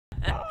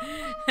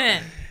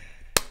Hey,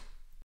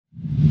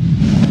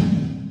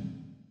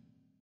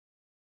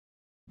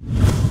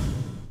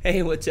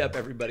 what's up,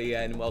 everybody,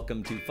 and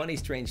welcome to Funny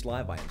Strange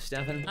Live. I am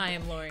Stefan. I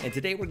am Lori. And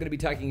today we're going to be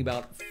talking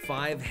about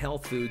 5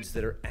 health foods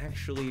that are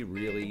actually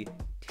really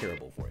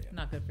terrible for you.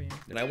 Not good for you.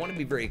 And I want to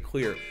be very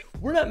clear.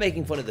 We're not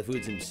making fun of the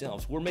foods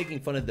themselves. We're making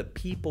fun of the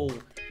people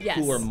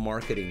who are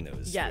marketing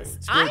those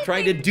foods. They're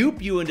trying to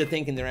dupe you into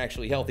thinking they're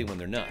actually healthy when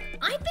they're not.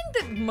 I think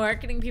that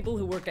marketing people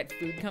who work at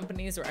food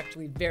companies are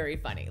actually very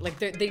funny. Like,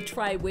 they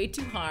try way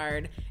too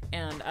hard.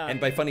 And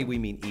by funny, we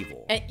mean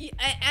evil. I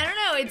don't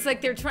know. It's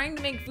like they're trying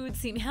to make food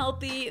seem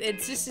healthy.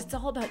 It's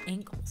all about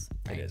angles.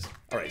 Right? It is.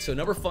 All right, so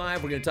number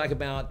 5, we're going to talk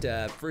about,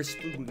 first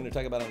food we're going to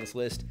talk about on this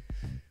list.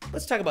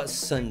 Let's talk about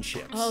Sun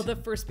Chips. Oh, the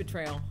first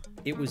betrayal.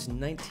 It was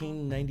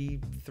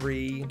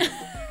 1993.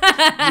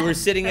 You were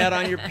sitting out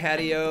on your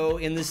patio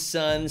in the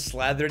sun,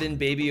 slathered in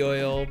baby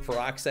oil,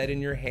 peroxide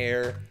in your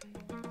hair,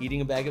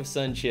 eating a bag of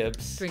Sun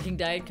Chips. Drinking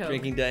Diet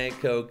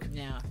Coke.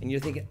 Yeah. And you're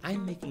thinking,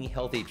 I'm making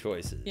healthy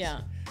choices.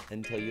 Yeah.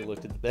 Until you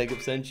looked at the bag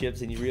of Sun Chips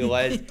and you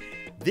realized,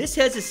 this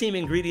has the same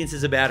ingredients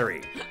as a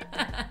battery.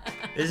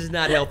 This is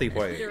not healthy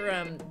for you.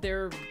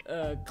 Their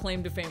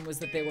claim to fame was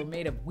that they were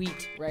made of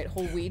wheat, right?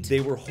 Whole wheat.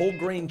 They were whole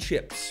grain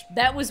chips.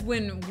 That was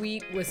when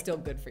wheat was still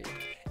good for you.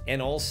 And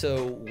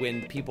also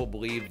when people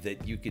believed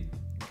that you could,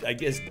 I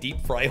guess, deep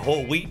fry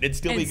whole wheat and it'd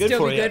still be good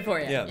for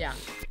you. Yeah.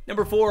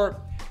 Number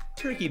 4,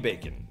 turkey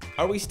bacon.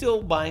 Are we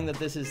still buying that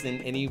this is in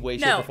any way,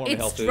 shape, or form a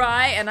health food? No, it's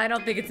dry, and I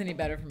don't think it's any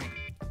better for me.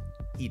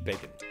 Eat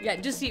bacon. Yeah,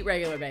 just eat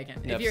regular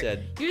bacon. Enough You're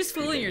just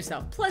fooling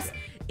yourself. Plus,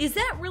 is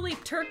that really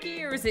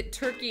turkey, or is it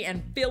turkey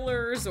and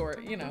fillers, or,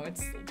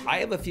 it's... I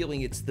have a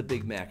feeling it's the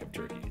Big Mac of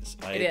turkeys.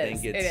 I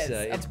think it's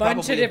a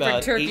bunch of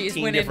different turkeys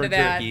went into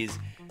that. Turkeys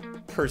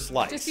per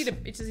slice. Just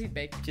eat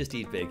bacon. Just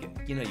eat bacon.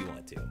 You know you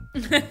want to.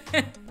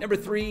 Number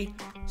 3,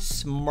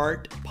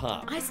 Smart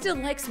Pop. I still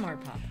like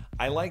Smart Pop.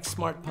 I like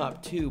Smart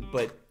Pop too,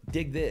 but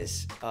dig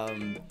this.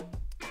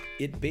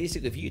 It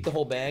basically, if you eat the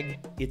whole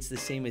bag, it's the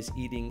same as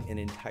eating an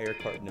entire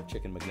carton of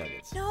chicken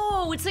McNuggets.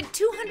 No, it's like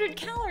 200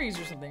 calories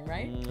or something,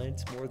 right?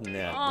 It's more than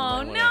that.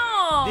 Oh,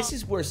 no. This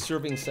is where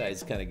serving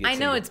size kind of gets I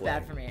know it's play.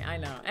 bad for me. I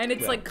know. And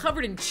it's like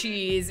covered in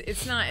cheese.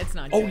 It's not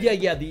good. Oh, yeah.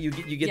 You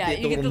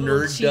get the little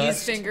nerd cheese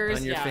dust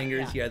fingers on your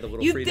fingers. Yeah, the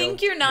little You Frito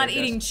think you're not nerd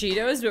eating dust.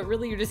 Cheetos, but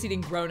really you're just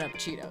eating grown-up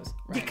Cheetos.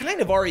 Right? You kind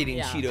of are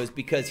eating Cheetos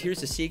because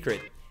here's the secret.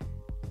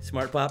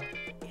 Smart Pop,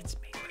 it's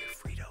made by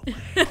Frito-Lay.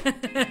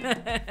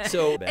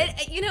 So,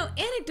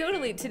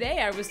 anecdotally,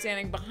 today I was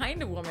standing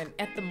behind a woman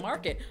at the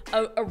market,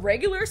 a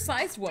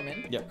regular-sized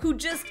woman who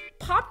just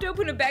popped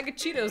open a bag of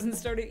Cheetos and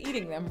started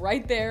eating them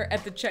right there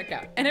at the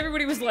checkout. And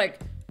everybody was like,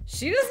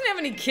 she doesn't have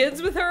any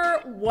kids with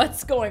her?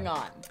 What's going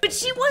on? But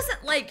she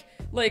wasn't like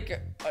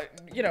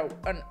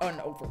an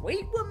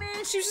overweight woman.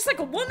 She was just like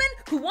a woman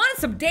who wanted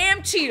some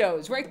damn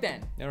Cheetos right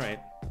then. All right.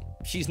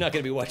 She's not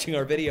going to be watching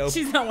our video.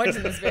 She's not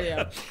watching this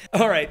video.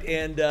 All right,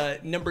 and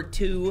number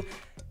 2,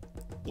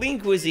 Lean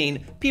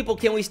Cuisine. People,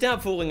 can we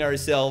stop fooling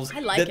ourselves? I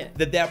like it.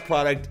 That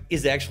product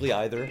is actually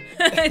either.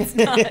 It's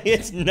not.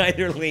 It's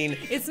neither lean,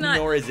 it's not,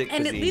 nor is it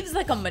cuisine. And it leaves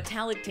like a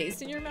metallic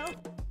taste in your mouth.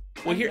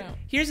 Well,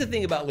 here's the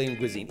thing about Lean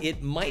Cuisine.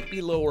 It might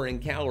be lower in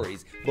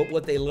calories, but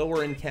what they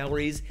lower in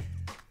calories,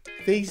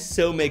 they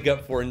so make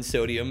up for in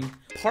sodium.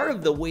 Part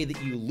of the way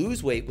that you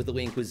lose weight with the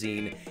Lean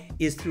Cuisine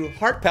is through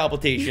heart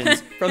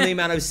palpitations from the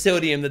amount of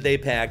sodium that they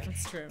pack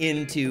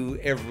into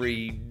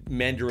every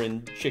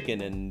Mandarin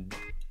chicken and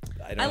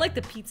I like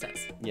the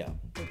pizzas. Yeah.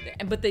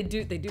 But they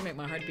do make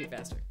my heart beat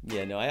faster.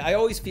 Yeah, no, I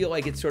always feel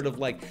like it's sort of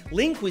like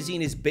Lean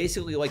Cuisine is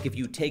basically like if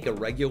you take a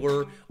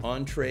regular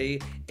entree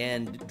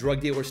and drug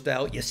dealer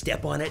style, you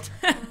step on it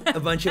a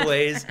bunch of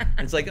ways.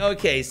 And it's like,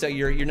 okay, so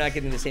you're not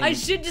getting the same I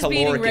should just be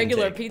eating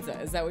regular pizza.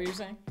 Is that what you're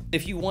saying?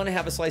 If you want to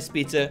have a slice of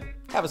pizza,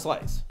 have a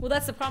slice. Well,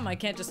 that's the problem. I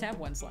can't just have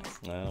one slice.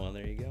 Oh, well,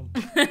 there you go.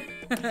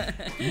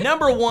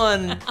 Number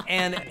 1,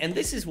 and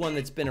this is one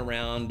that's been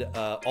around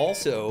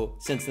also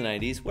since the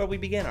 90s, where we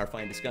began our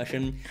fine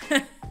discussion,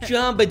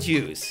 Jamba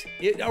Juice.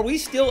 Are we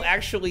still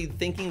actually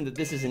thinking that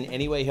this is in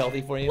any way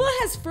healthy for you? Well,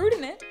 it has fruit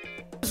in it.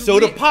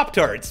 So do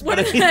Pop-Tarts. One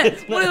of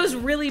those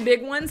really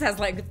big ones has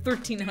like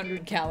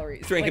 1,300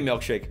 calories. Drink a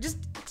milkshake. Just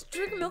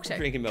drink a milkshake.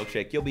 Drink a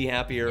milkshake. You'll be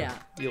happier. Yeah.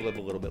 You'll live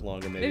a little bit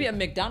longer, maybe. Maybe a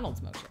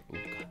McDonald's milkshake. Oh,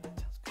 God, that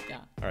sounds good.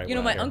 Yeah. All right,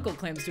 my uncle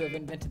claims to have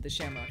invented the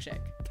Shamrock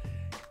Shake.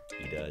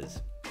 He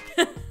does.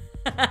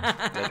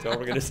 That's all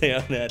we're going to say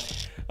on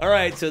that. All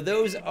right, so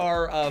those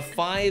are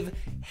 5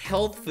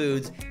 health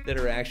foods that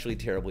are actually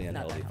terribly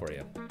unhealthy for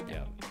you.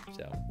 Yeah.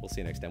 So we'll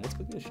see you next time. What's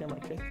cooking the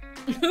Shamrock Shake?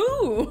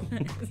 Ooh.